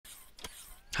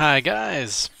Hi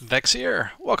guys, Vechs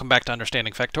here. Welcome back to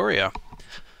Understanding Factorio.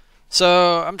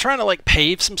 So I'm trying to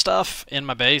pave some stuff in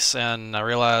my base, and I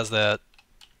realized that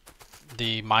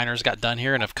the miners got done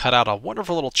here and have cut out a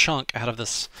wonderful little chunk out of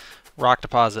this rock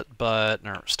deposit,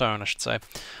 or stone I should say.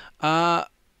 But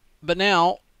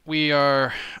now we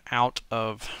are out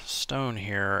of stone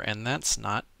here, and that's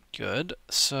not good.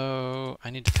 So I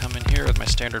need to come in here with my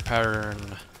standard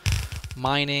pattern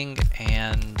mining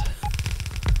and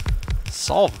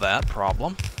solve that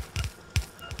problem.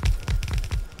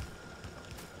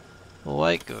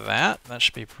 Like that. That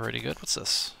should be pretty good. What's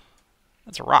this?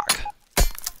 That's a rock.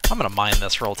 I'm gonna mine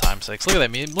this for old time's sakes. Look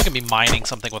at that. Look at me mining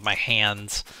something with my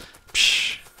hands.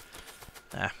 Psh.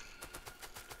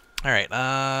 Alright,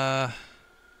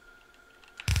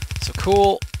 so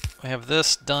cool. We have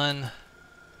this done.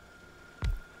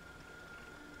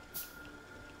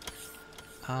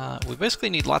 We basically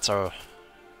need lots of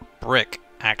brick,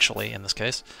 actually, in this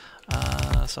case.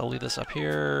 So I'll leave this up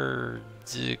here,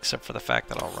 except for the fact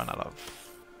that I'll run out of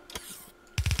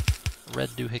red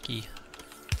doohickey.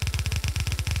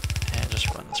 And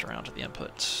just run this around to the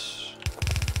input.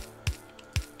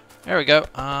 There we go.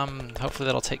 Hopefully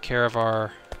that'll take care of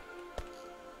our...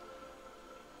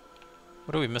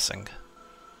 What are we missing?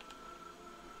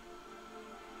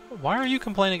 Why are you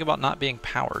complaining about not being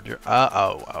powered? You're,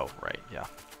 oh, right, yeah.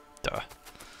 Duh.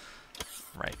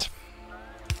 Right.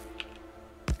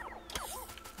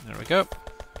 There we go.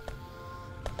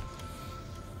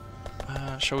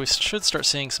 We should start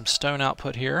seeing some stone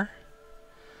output here.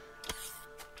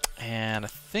 And I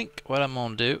think what I'm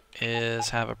going to do is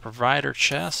have a provider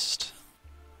chest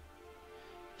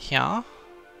here.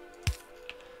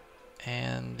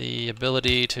 And the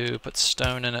ability to put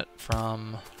stone in it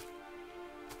from...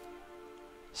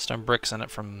 stone bricks in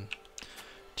it from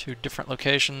 2 different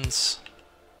locations.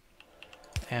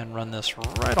 And run this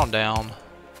right on down.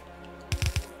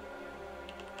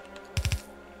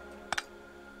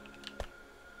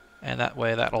 And that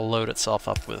way that'll load itself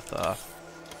up with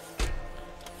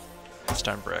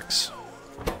stone bricks.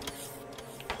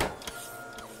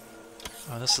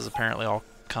 Oh, this is apparently all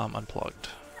come unplugged.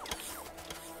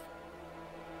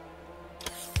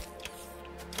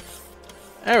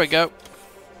 There we go.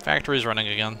 Factory's running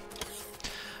again.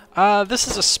 This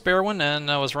is a spare one, and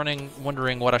I was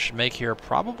wondering what I should make here.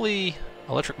 Probably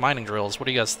electric mining drills. What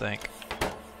do you guys think?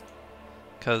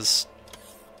 Because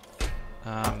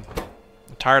I'm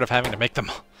tired of having to make them.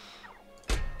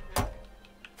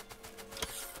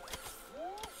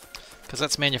 Because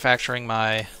that's manufacturing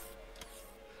my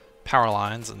power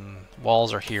lines, and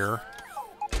walls are here.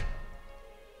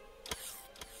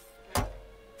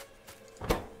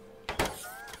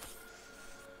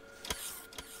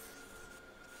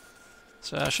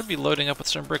 So I should be loading up with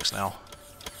stone bricks now.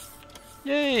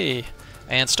 Yay!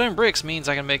 And stone bricks means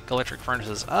I can make electric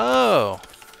furnaces. Oh!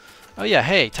 Oh yeah,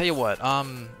 hey, tell you what,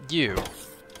 you.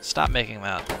 Stop making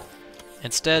that.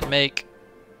 Instead, make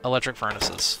electric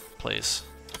furnaces, please.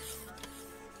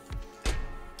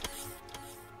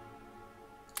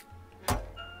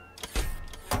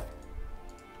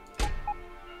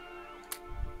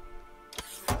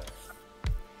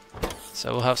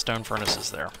 So we'll have stone furnaces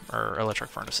there, or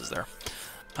electric furnaces there.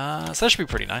 So that should be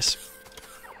pretty nice.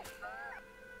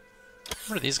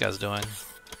 What are these guys doing?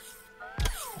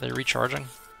 Are they recharging?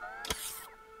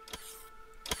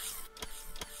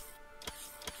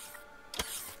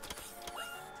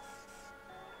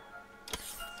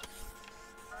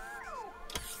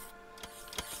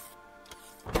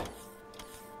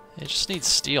 It just needs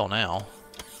steel now.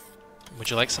 Would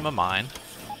you like some of mine?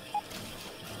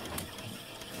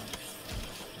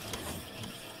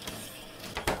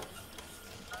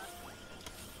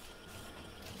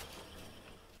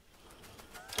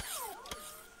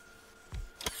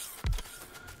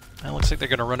 It looks like they're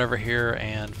going to run over here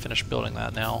and finish building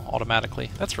that now, automatically.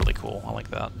 That's really cool. I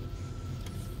like that.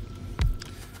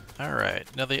 Alright,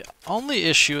 now the only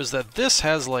issue is that this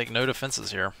has, no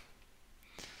defenses here.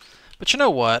 But you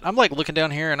know what? I'm, looking down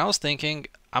here, and I was thinking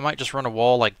I might just run a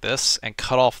wall like this and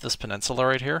cut off this peninsula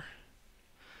right here.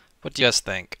 What do you guys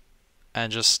think?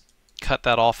 And just cut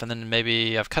that off, and then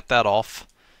maybe I've cut that off.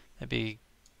 Maybe...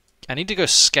 I need to go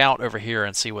scout over here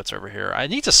and see what's over here. I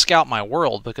need to scout my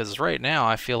world, because right now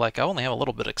I feel like I only have a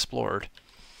little bit explored.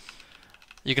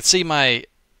 You can see my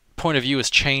point of view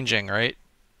is changing, right?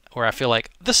 Where I feel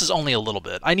like this is only a little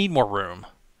bit. I need more room.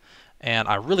 And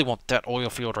I really want that oil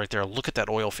field right there. Look at that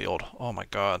oil field. Oh my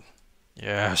god.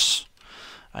 Yes.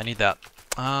 I need that.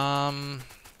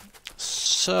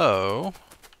 So...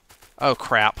 Oh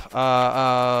crap.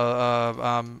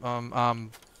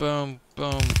 Boom,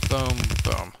 boom, boom,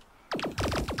 boom.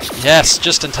 Yes,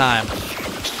 just in time.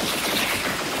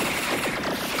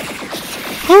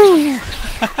 Woo!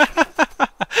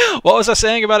 What was I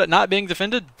saying about it not being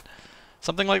defended?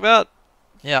 Something like that?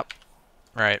 Yep.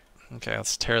 Right. Okay,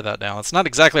 let's tear that down. It's not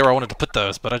exactly where I wanted to put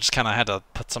those, but I just kind of had to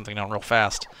put something down real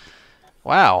fast.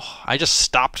 Wow, I just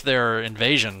stopped their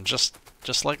invasion just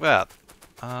like that.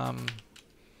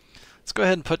 Let's go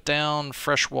ahead and put down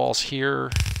fresh walls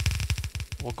here.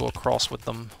 We'll go across with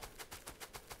them.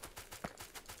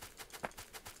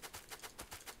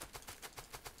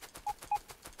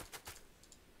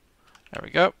 There we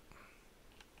go.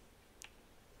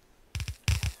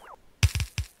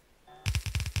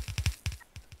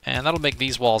 And that'll make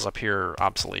these walls up here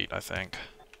obsolete, I think.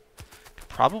 Could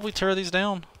probably tear these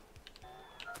down.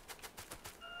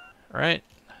 Right?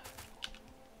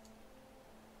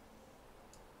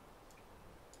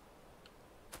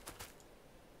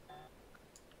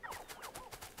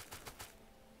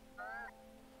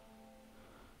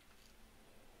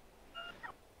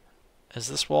 Is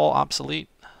this wall obsolete?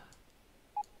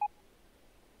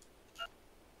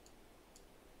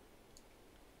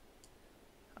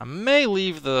 I may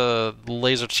leave the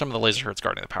laser, some of the laser turrets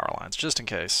guarding the power lines, just in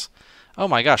case. Oh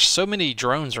my gosh, so many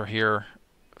drones are here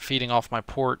feeding off my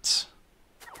ports.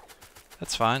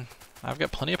 That's fine. I've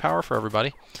got plenty of power for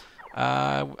everybody.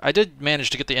 I did manage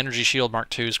to get the energy shield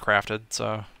Mark IIs crafted,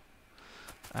 so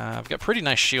I've got pretty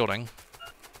nice shielding.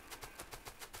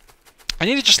 I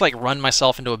need to just like run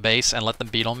myself into a base and let them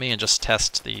beat on me and just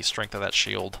test the strength of that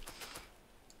shield.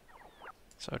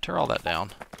 So tear all that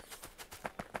down.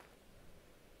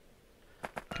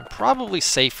 Can probably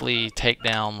safely take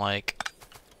down like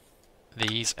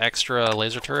these extra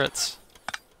laser turrets.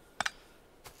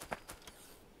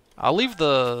 I'll leave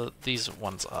these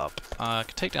ones up. I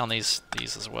can take down these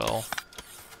as well,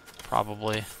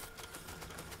 probably.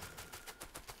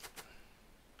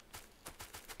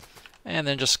 And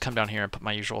then just come down here and put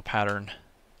my usual pattern.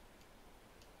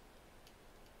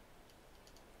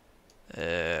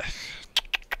 It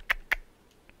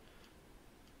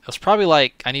was probably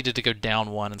like I needed to go down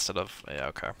one instead of, yeah,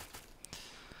 okay.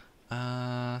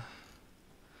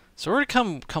 So we're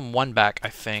gonna come one back, I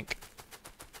think,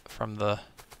 from the.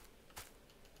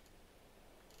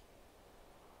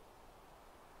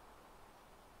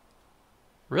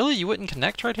 Really, you wouldn't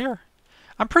connect right here?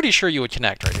 I'm pretty sure you would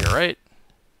connect right here, right?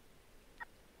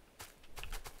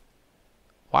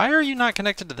 Why are you not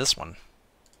connected to this one?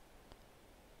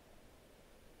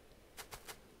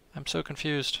 I'm so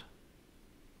confused.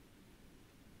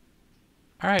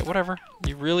 Alright, whatever.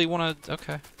 You really want to...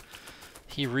 Okay.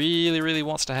 He really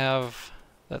wants to have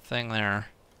that thing there.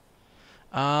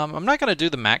 I'm not going to do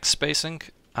the max spacing.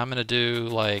 I'm going to do,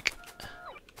 like...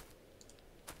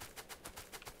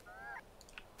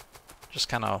 Just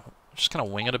kind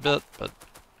of wing it a bit, but...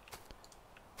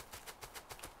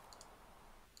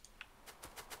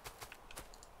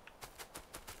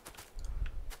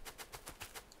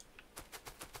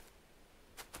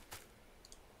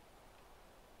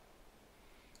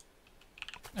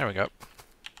 There we go.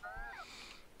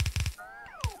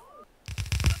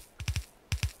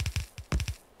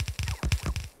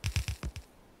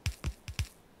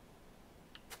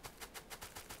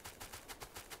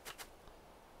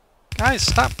 Guys,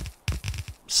 stop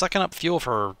sucking up fuel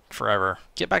for forever.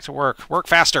 Get back to work. Work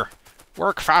faster.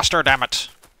 Work faster, damn it.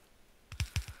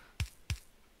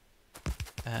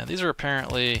 And these are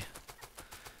apparently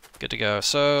good to go.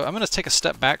 So I'm going to take a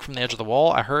step back from the edge of the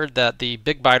wall. I heard that the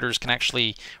big biters can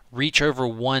actually reach over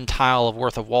one tile of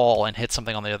worth of wall and hit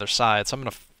something on the other side. So I'm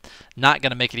not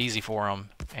going to make it easy for them.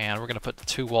 And we're going to put the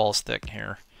 2 walls thick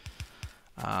here.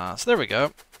 So there we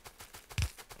go.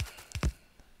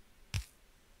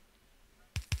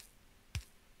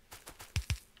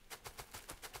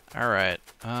 Alright,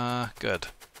 good.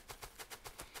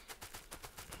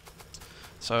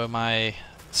 So my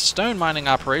stone mining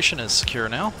operation is secure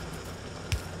now.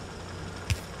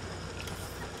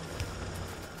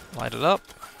 Light it up.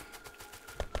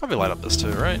 Probably light up this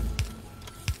too, right?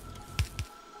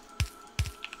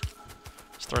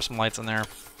 Just throw some lights in there.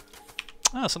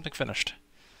 Oh, something finished.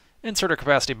 Inserter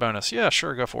capacity bonus. Yeah,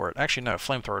 sure, go for it. Actually, no,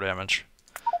 flamethrower damage.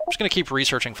 I'm just going to keep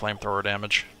researching flamethrower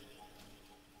damage.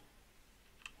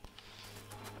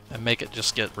 And make it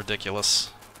just get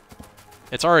ridiculous.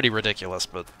 It's already ridiculous,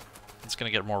 but it's going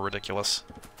to get more ridiculous.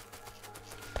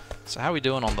 So how are we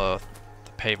doing on the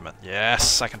pavement?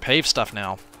 Yes, I can pave stuff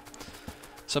now.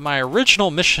 So my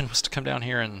original mission was to come down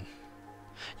here and...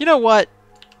 You know what?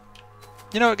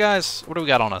 You know what, guys? What do we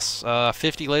got on us?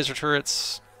 50 laser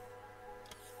turrets.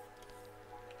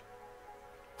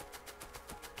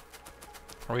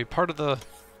 Are we part of the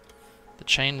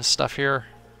chain stuff here?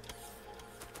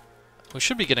 We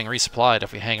should be getting resupplied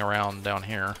if we hang around down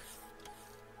here.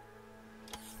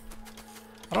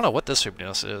 I don't know what this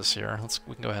hoopiness is here.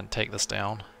 We can go ahead and take this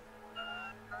down.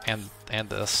 And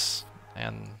this.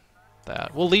 And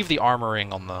that. We'll leave the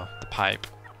armoring on the pipe.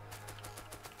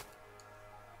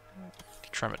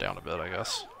 Trim it down a bit, I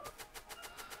guess.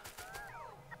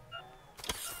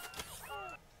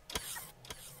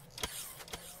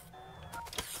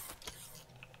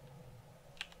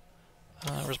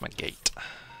 Where's my gate?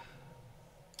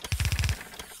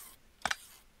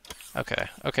 Okay.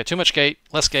 Okay, too much gate.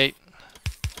 Less gate.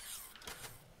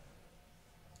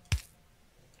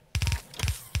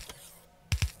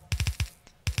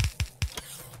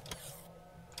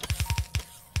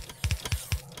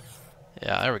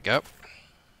 Yeah, there we go.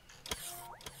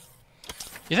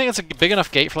 You think it's a big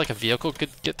enough gate for like a vehicle could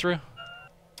get through?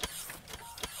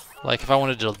 Like if I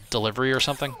wanted a delivery or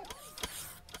something?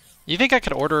 You think I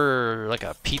could order like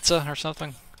a pizza or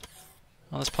something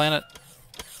on this planet?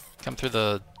 Come through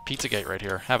the pizza gate right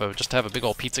here. Just have a big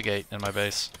old pizza gate in my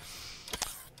base.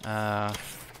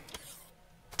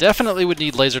 Definitely would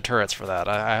need laser turrets for that.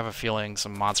 I have a feeling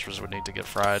some monsters would need to get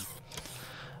fried.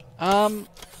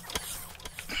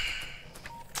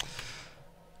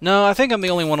 No, I think I'm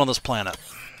the only one on this planet.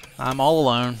 I'm all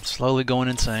alone, slowly going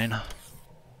insane.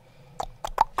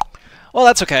 Well,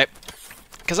 that's okay.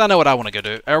 Because I know what I want to go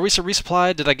do. Are we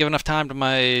resupplied? Did I give enough time to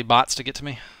my bots to get to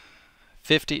me?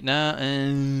 50? No.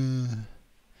 Can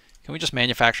we just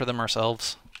manufacture them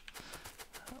ourselves?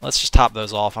 Let's just top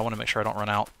those off. I want to make sure I don't run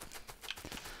out.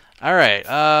 Alright.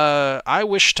 I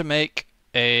wish to make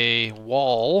a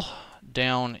wall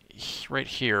down right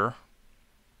here.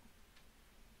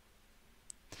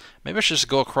 Maybe I should just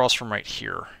go across from right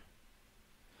here.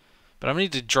 But I'm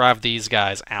going to need to drive these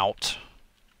guys out.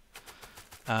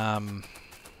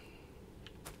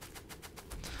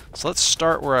 So let's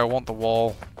start where I want the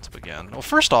wall to begin. Well,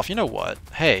 first off, you know what?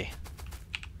 Hey.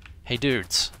 Hey,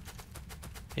 dudes.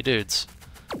 Hey, dudes.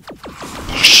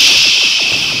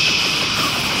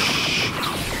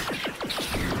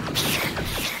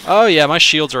 Oh, yeah, my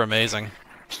shields are amazing.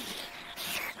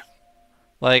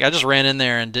 Like, I just ran in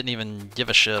there and didn't even give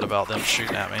a shit about them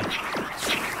shooting at me.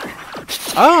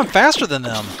 Oh, I'm faster than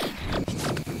them.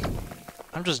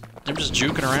 I'm just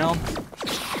juking around.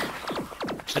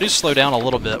 I do slow down a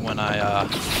little bit when I,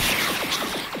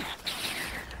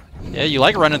 Yeah, you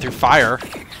like running through fire.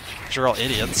 'Cause you're all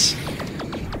idiots.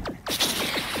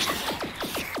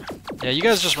 Yeah, you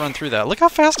guys just run through that. Look how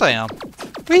fast I am.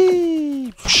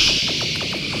 Whee!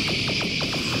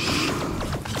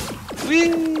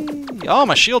 Whee! Oh,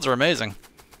 my shields are amazing.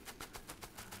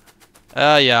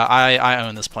 Yeah, I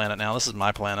own this planet now. This is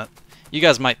my planet. You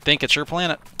guys might think it's your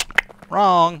planet.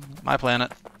 Wrong. My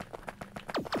planet.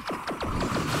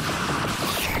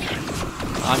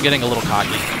 I'm getting a little cocky.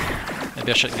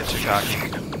 Maybe I shouldn't get too cocky.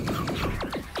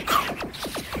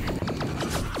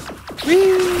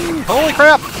 Whee! Holy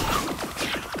crap!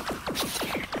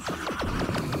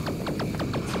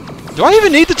 Do I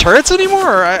even need the turrets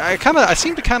anymore? Or I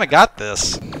seem to kinda got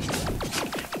this.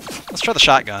 Let's try the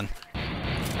shotgun.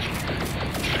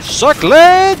 Suck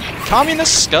lead!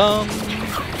 Communist scum!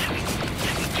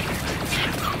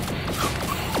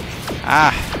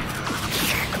 Ah.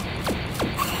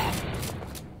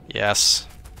 Yes.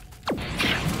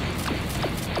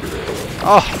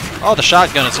 Oh, the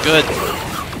shotgun is good.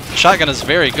 The shotgun is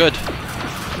very good.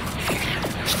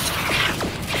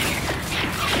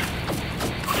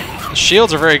 The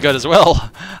shields are very good as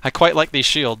well. I quite like these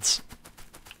shields.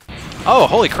 Oh,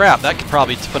 holy crap! That could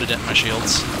probably put a dent in my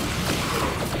shields.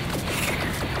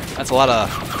 That's a lot of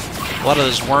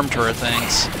those worm turret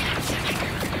things.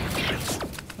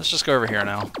 Let's just go over here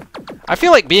now. I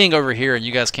feel like being over here and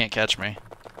you guys can't catch me.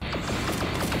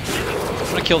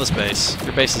 I'm gonna kill this base.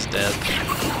 Your base is dead.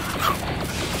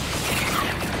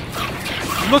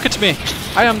 Look at me!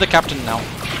 I am the captain now.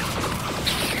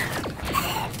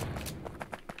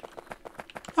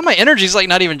 Oh, my energy's like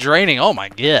not even draining. Oh my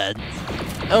god.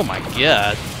 Oh my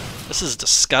god. This is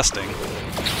disgusting.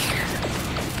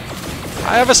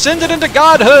 I have ascended into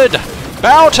godhood!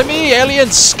 Bow to me,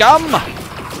 alien scum!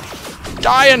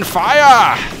 Die in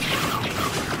fire!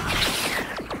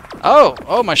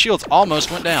 Oh, my shields almost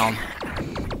went down.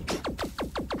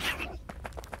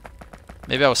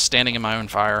 Maybe I was standing in my own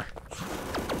fire.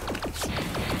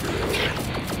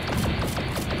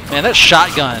 Man, that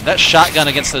shotgun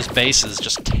against those bases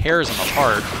just tears them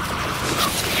apart.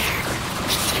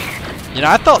 You know,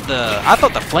 I thought the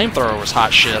flamethrower was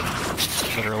hot shit,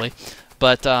 literally.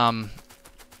 But I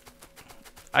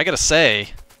gotta say,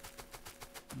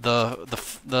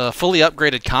 the fully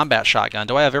upgraded combat shotgun.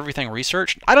 Do I have everything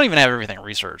researched? I don't even have everything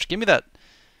researched. Give me the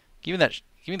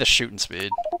shooting speed.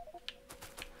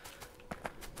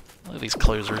 Look at these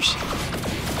closers.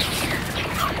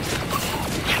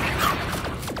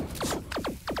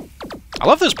 I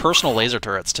love those personal laser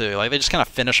turrets too. Like they just kind of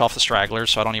finish off the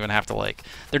stragglers, so I don't even have to like.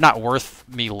 They're not worth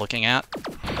me looking at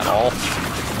all.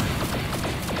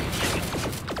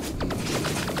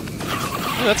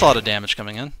 Ooh, that's a lot of damage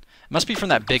coming in. It must be from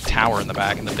that big tower in the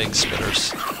back and the big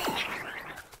spitters.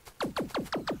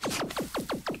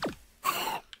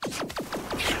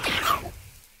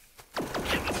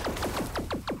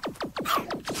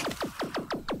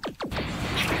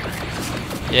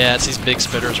 Yeah, it's these big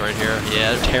spitters right here.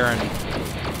 Yeah, they're tearing.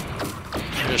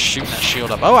 They're just shooting that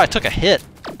shield up. Oh, I took a hit.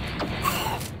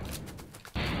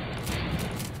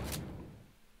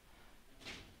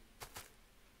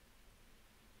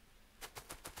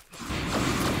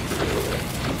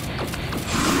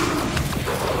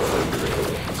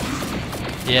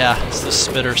 Yeah, it's the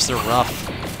spitters. They're rough.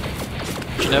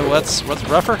 But you know what's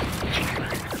rougher?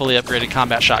 Fully upgraded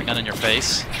combat shotgun in your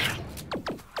face.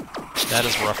 That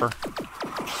is rougher.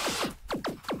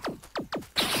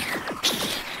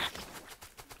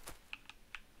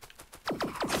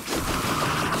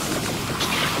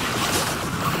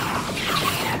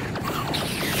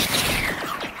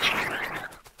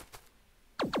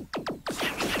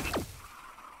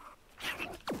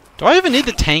 Do I even need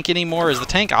the tank anymore? Is the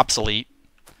tank obsolete?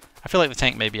 I feel like the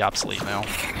tank may be obsolete now.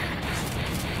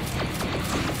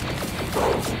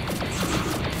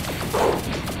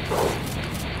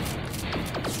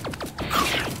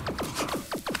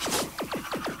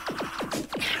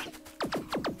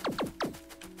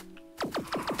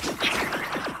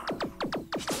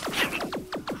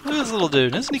 Look at this little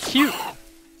dude. Isn't he cute?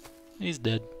 He's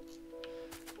dead.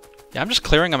 Yeah, I'm just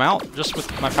clearing him out just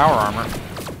with my power armor.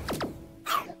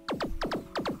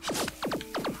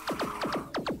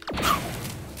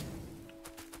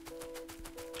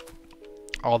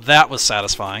 Oh, that was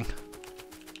satisfying.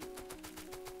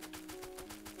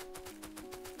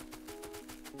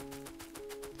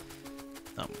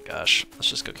 Oh my gosh. Let's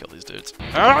just go kill these dudes.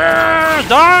 Ah,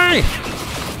 die!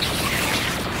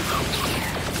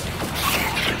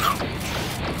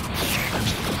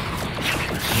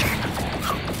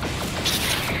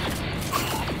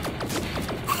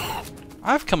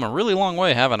 I've come a really long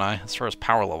way, haven't I, as far as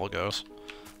power level goes.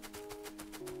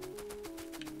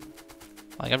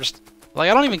 Like,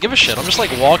 I don't even give a shit. I'm just,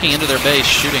 like, walking into their base,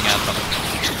 shooting at them.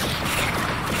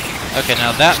 Okay,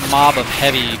 now that mob of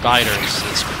heavy biters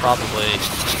is probably...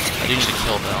 I do need to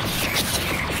kill them.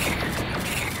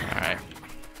 Alright.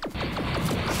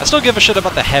 I still give a shit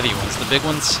about the heavy ones. The big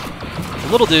ones, the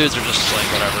little dudes are just,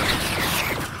 like, whatever.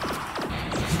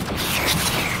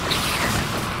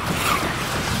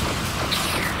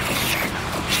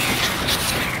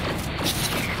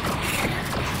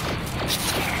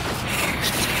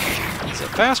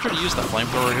 Faster to use the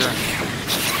flamethrower here?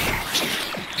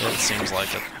 It seems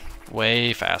like it.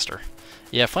 Way faster.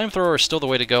 Yeah, flamethrower is still the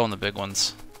way to go on the big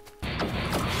ones.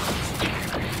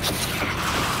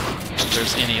 If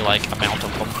there's any, like, amount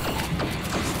of them.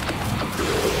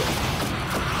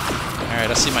 Alright,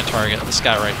 I see my target. This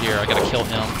guy right here. I gotta kill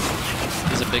him.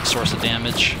 He's a big source of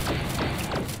damage.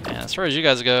 And as far as you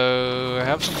guys go,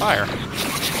 have some fire.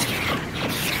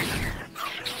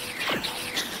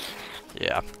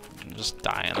 Yeah. Just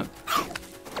die in it.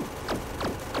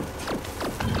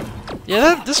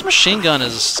 Yeah, this machine gun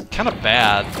is kind of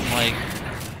bad. Like,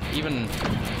 even,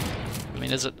 I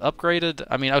mean, is it upgraded?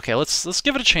 I mean, okay, let's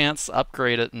give it a chance,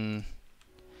 upgrade it, and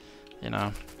you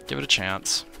know, give it a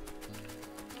chance.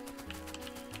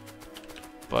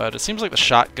 But it seems like the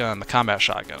shotgun, the combat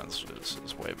shotgun,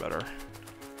 is way better.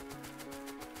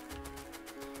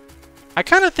 I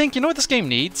kind of think, you know what this game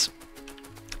needs?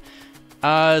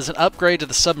 As an upgrade to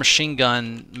the submachine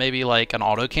gun, maybe like an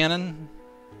autocannon.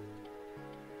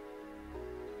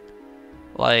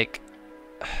 Like,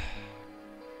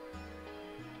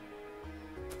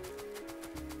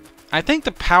 I think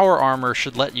the power armor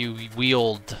should let you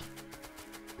wield.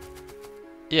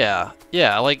 Yeah,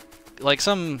 like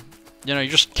some, you know, you're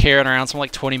just carrying around some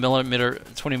like 20 millimeter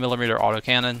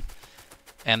autocannon,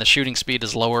 and the shooting speed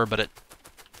is lower, but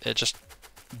it just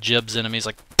jibs enemies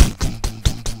like.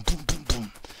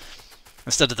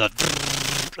 Instead of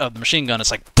the machine gun, it's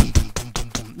like,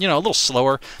 you know, a little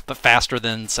slower, but faster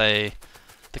than, say,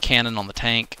 the cannon on the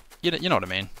tank. You know what I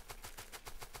mean.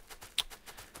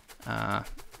 I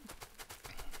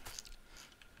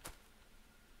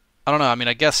don't know. I mean,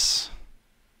 I guess.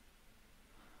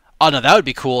 Oh no, that would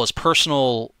be cool. As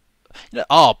personal.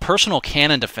 Personal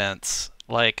cannon defense,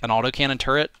 like an autocannon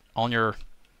turret on your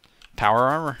power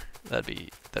armor. That'd be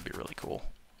really cool.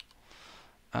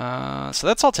 So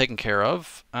that's all taken care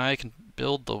of. I can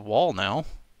build the wall now.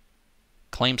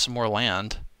 Claim some more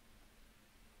land.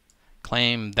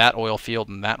 claim that oil field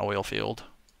and that oil field.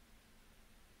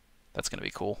 That's going to be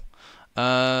cool.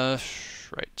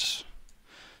 Right.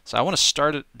 So I want to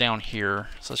start it down here.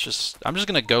 So I'm just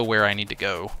going to go where I need to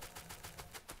go.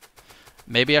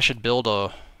 Maybe I should build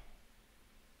a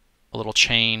little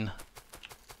chain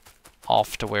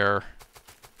off to where...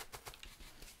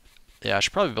 Yeah, I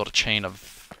should probably build a chain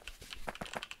of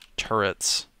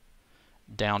turrets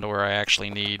down to where I actually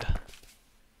need.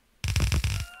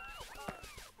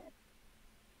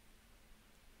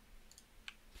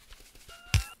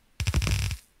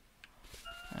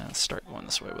 And let's start going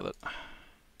this way with it.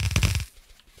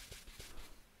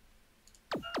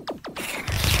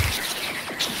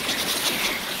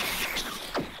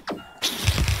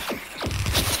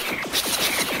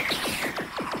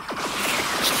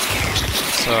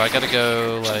 So I gotta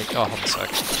go like, oh, hold on a sec.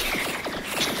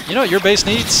 You know what your base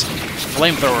needs?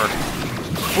 Flamethrower.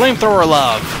 Flamethrower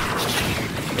love.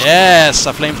 Yes,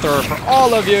 a flamethrower for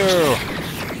all of you.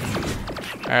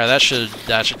 Alright, that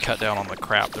should cut down on the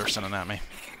crap they're sending at me.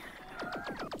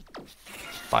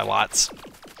 By lots.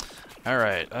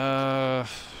 Alright, I'm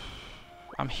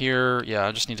here. Yeah,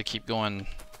 I just need to keep going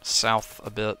south a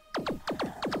bit.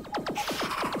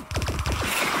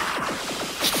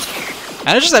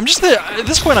 And at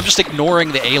this point, I'm just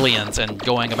ignoring the aliens and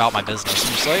going about my business.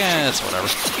 I'm just like, it's whatever.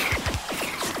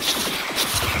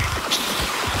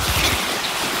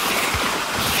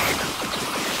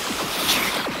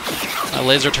 My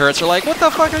laser turrets are like, what the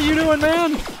fuck are you doing,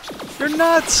 man? You're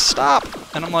nuts! Stop!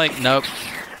 And I'm like, nope.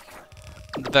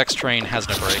 The Vechs train has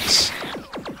no brakes.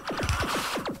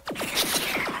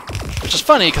 Which is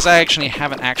funny, because I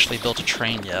haven't actually built a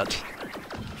train yet.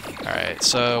 Alright,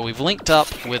 so we've linked up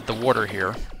with the water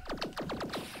here.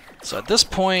 So at this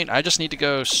point, I just need to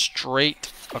go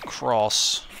straight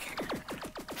across.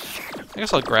 I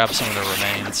guess I'll grab some of the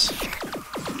remains.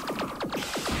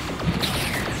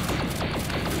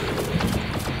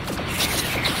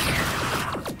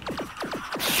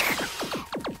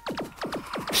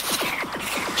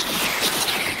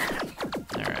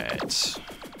 Alright.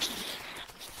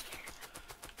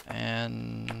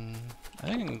 And I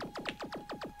think I can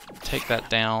take that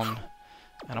down,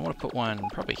 and I want to put one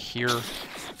probably here.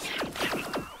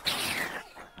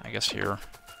 I guess here.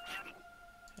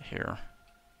 Here.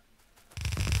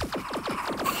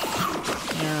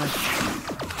 Here.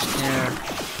 Here.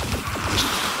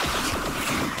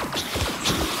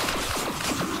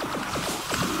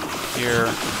 Here.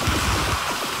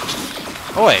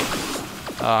 Oh wait!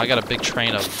 I got a big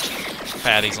train of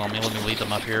fatties on me. Let me lead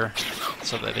them up here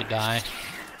so that they die.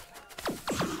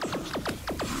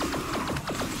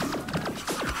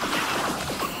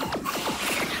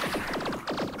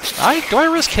 Do I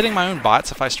risk hitting my own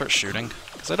bots if I start shooting?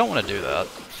 Because I don't want to do that.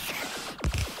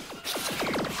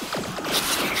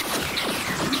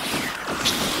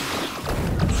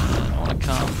 I want to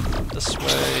come this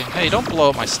way. Hey, don't blow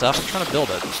up my stuff. I'm trying to build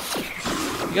it.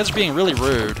 You guys are being really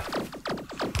rude.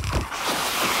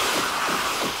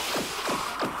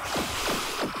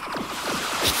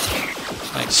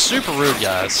 Like, super rude,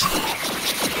 guys.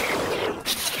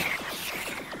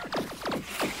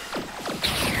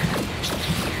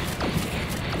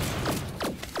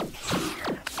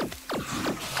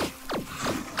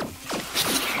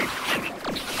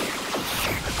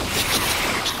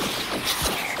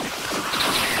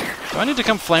 Do I need to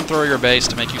come flamethrower your base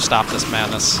to make you stop this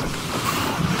madness?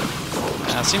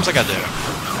 Seems like I do.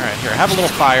 Alright, here, have a little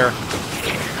fire.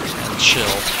 And chill.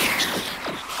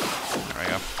 There we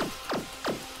go.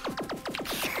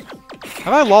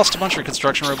 Have I lost a bunch of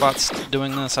construction robots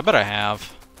doing this? I bet I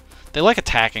have. They like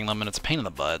attacking them, and it's a pain in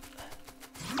the butt.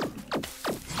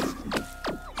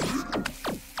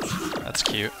 That's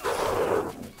cute.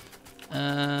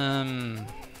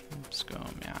 Let's go,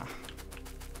 yeah.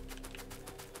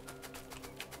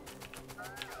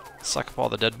 Suck up all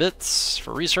the dead bits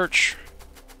for research.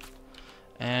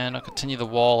 And I'll continue the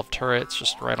wall of turrets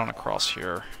just right on across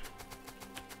here.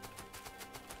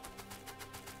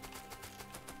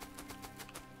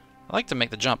 I like to make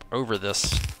the jump over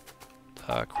this,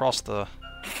 across the...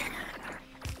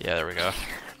 Yeah, there we go.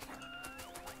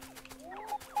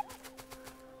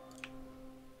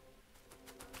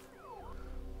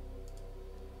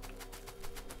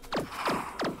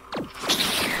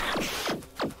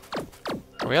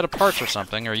 Are we out of parts or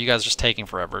something, or are you guys just taking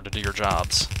forever to do your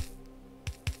jobs?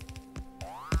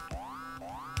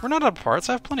 We're not out of parts,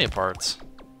 I have plenty of parts.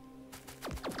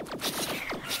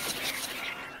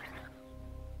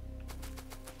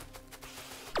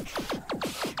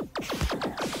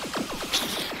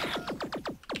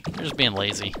 You're just being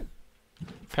lazy.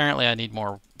 Apparently I need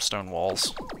more stone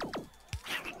walls.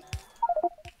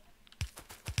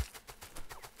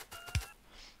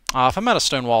 If I'm out of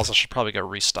stone walls, I should probably go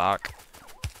restock.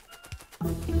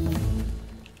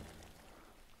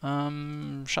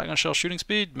 Shotgun shell shooting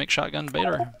speed. Make shotgun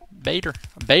baiter. Baiter.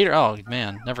 Oh,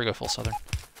 man. Never go full southern.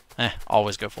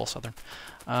 Always go full southern.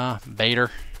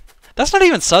 Baiter. That's not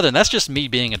even southern. That's just me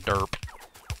being a derp.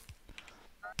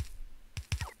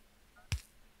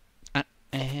 I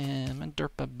am a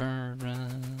derpa-burra.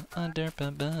 A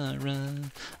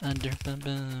derpa-burra. A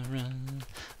derpa-burra.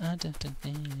 A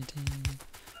derpa-burra.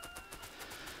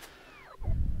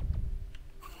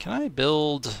 Can I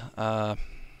build...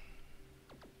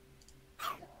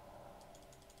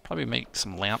 probably make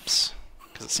some lamps,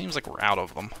 because it seems like we're out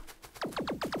of them.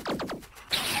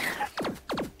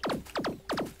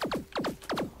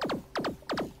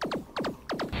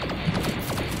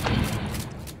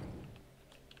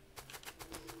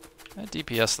 That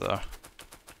DPS though.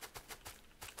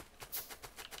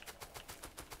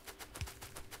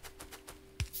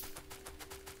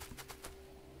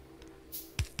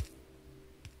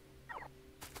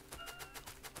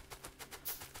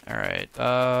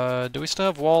 Alright, do we still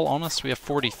have wall on us? We have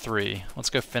 43. Let's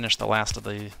go finish the last of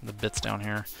the bits down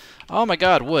here. Oh my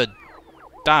god, wood!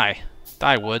 Die!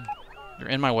 Die, wood. You're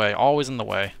in my way. Always in the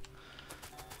way.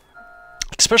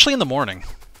 Especially in the morning.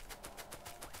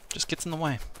 Just gets in the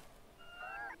way.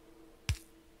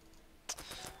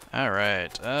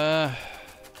 Alright,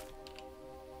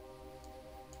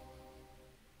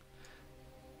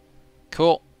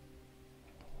 cool.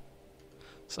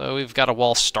 So we've got a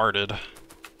wall started.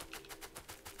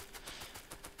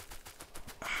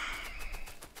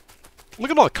 Look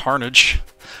at all the carnage.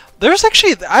 There's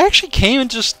actually, I actually came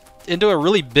into a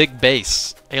really big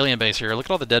base, alien base here. Look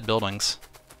at all the dead buildings.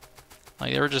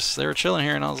 Like they were chilling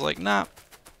here, and I was like, nah,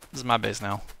 this is my base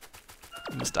now.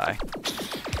 I must die.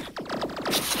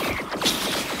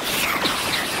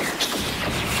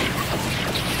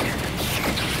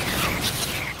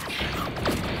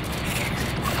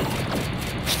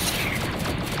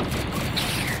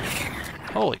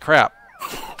 Holy crap.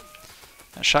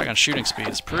 That shotgun shooting speed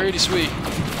is pretty sweet.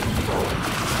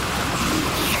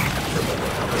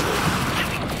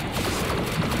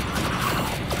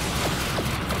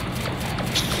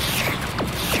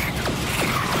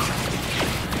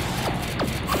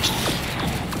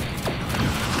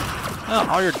 Well,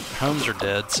 all your homes are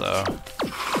dead, so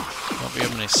you won't be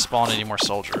able to spawn any more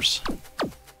soldiers.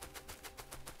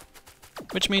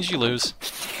 Which means you lose.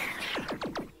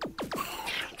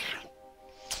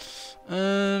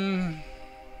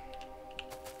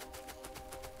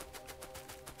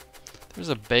 There's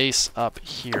a base up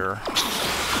here.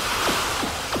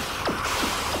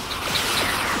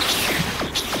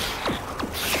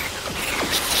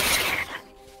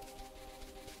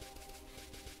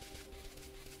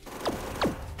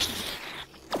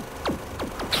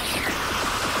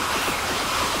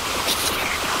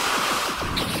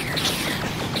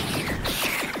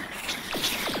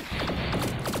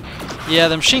 Yeah,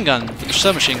 the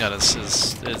submachine gun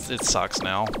it sucks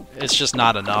now. It's just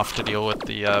not enough to deal with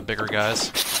the bigger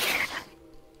guys.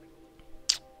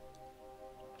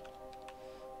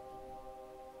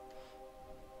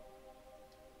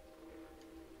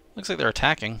 Looks like they're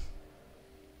attacking.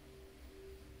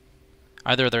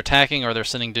 Either they're attacking or they're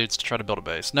sending dudes to try to build a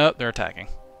base. Nope, they're attacking.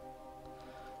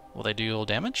 Will they deal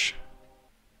damage?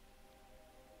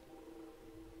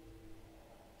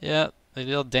 Yeah, they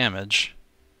deal damage.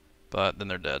 But then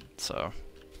they're dead, so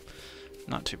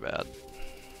not too bad.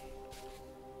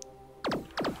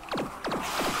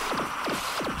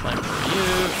 Flame for you,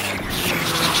 and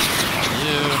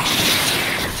you.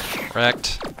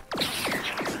 Wrecked.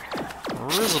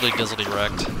 Rizzledy-gizzledy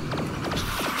wrecked.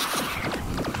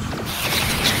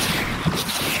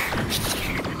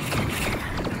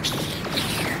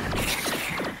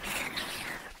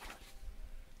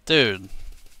 Dude.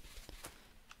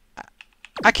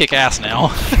 I kick ass now.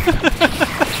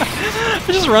 I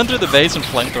just run through the base and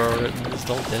flamethrower it and they're just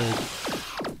all dead.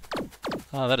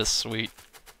 Oh, that is sweet.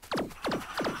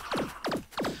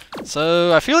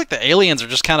 So, I feel like the aliens are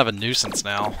just kind of a nuisance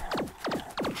now.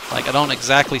 Like, I don't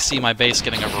exactly see my base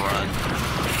getting overrun.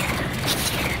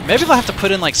 Maybe they'll have to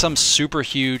put in, like, some super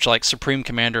huge, like, Supreme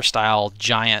Commander style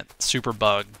giant super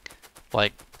bug.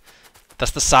 Like,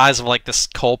 that's the size of, like, this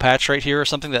coal patch right here or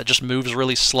something that just moves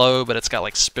really slow, but it's got,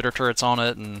 like, spitter turrets on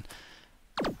it, and,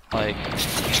 like,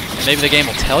 maybe the game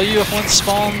will tell you if one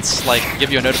spawns, like,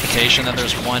 give you a notification that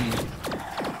there's one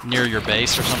near your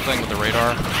base or something with the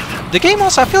radar. The game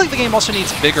also, I feel like the game also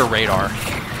needs bigger radar.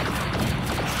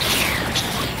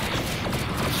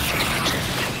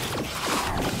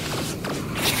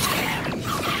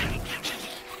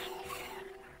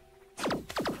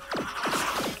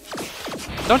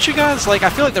 Don't you guys? Like, I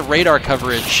feel like the radar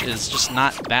coverage is just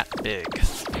not that big.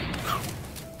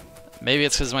 Maybe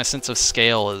it's because my sense of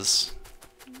scale is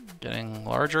getting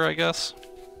larger, I guess.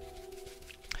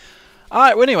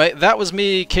 Alright, well anyway, that was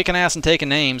me kicking ass and taking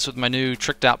names with my new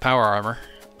tricked out power armor.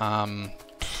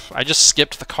 I just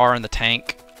skipped the car and the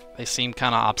tank. They seem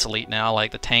kind of obsolete now.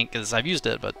 Like, the tank is... I've used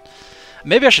it, but...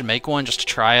 Maybe I should make one just to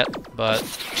try it, but...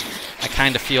 I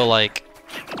kind of feel like...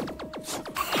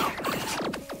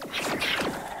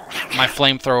 my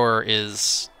flamethrower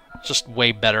is just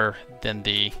way better than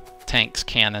the tank's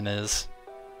cannon is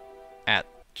at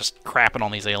just crapping on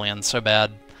these aliens so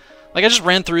bad. Like, I just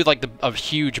ran through, like, a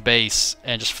huge base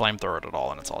and just flamethrowed it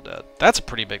all, and it's all dead. That's a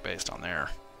pretty big base down there.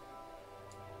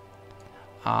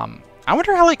 I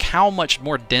wonder how much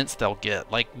more dense they'll get.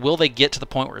 Like, will they get to the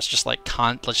point where it's just like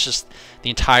the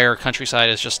entire countryside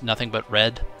is just nothing but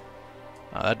red?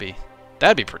 That'd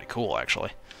be pretty cool,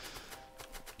 actually.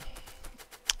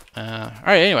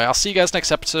 Alright, anyway, I'll see you guys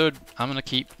next episode. I'm gonna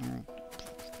keep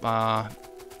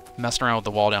messing around with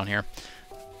the wall down here.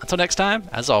 Until next time,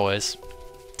 as always,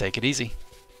 take it easy.